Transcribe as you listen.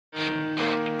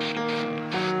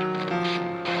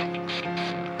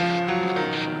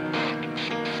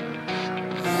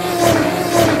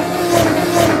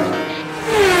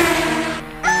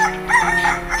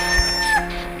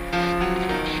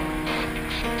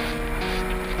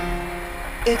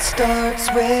It starts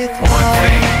with one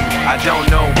thing, I don't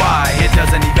know why. It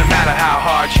doesn't even matter how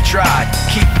hard you try.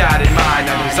 Keep that in mind,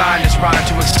 I designed this rhyme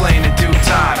to explain in due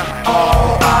time.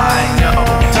 All I know,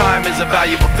 time is a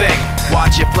valuable thing.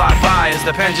 Watch it fly by as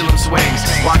the pendulum swings.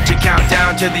 Watch it count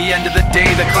down to the end of the day.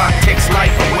 The clock takes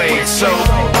life away, it's so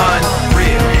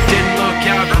unreal. Didn't look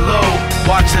out below,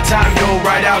 watch the time go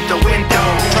right out the window.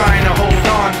 Trying to hold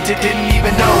on, didn't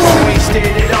even know I wasted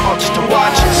it all just to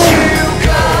watch you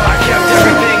go. I kept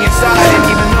everything inside, and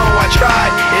even though I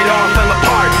tried, it all fell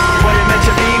apart. What it meant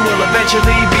to be will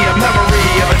eventually be a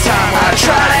memory of a time when I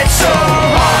tried so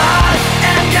hard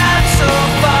and got so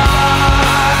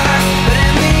far, but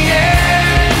in the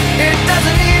end, it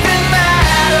doesn't even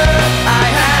matter. I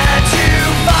had to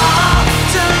fall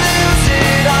to lose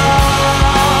it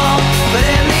all, but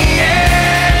in the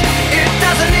end, it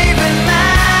doesn't even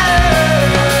matter.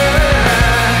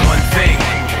 One thing,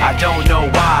 I don't know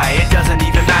why. It doesn't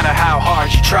even matter how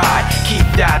hard you try. Keep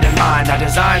that in mind, I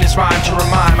designed this rhyme to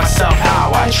remind myself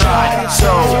how I tried so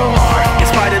hard. In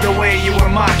spite of the way you were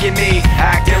mocking me,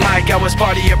 acting like I was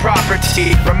part of your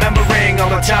property, remembering all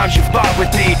the times you fought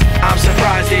with me, I'm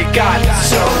surprised it got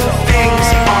so. Things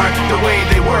aren't the way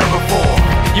they were before.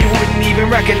 You wouldn't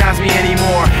even recognize me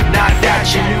anymore. Not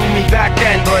that you knew me back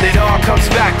then, but it all comes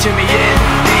back to me in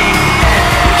the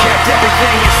end. You kept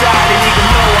everything inside, and even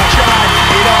though I tried,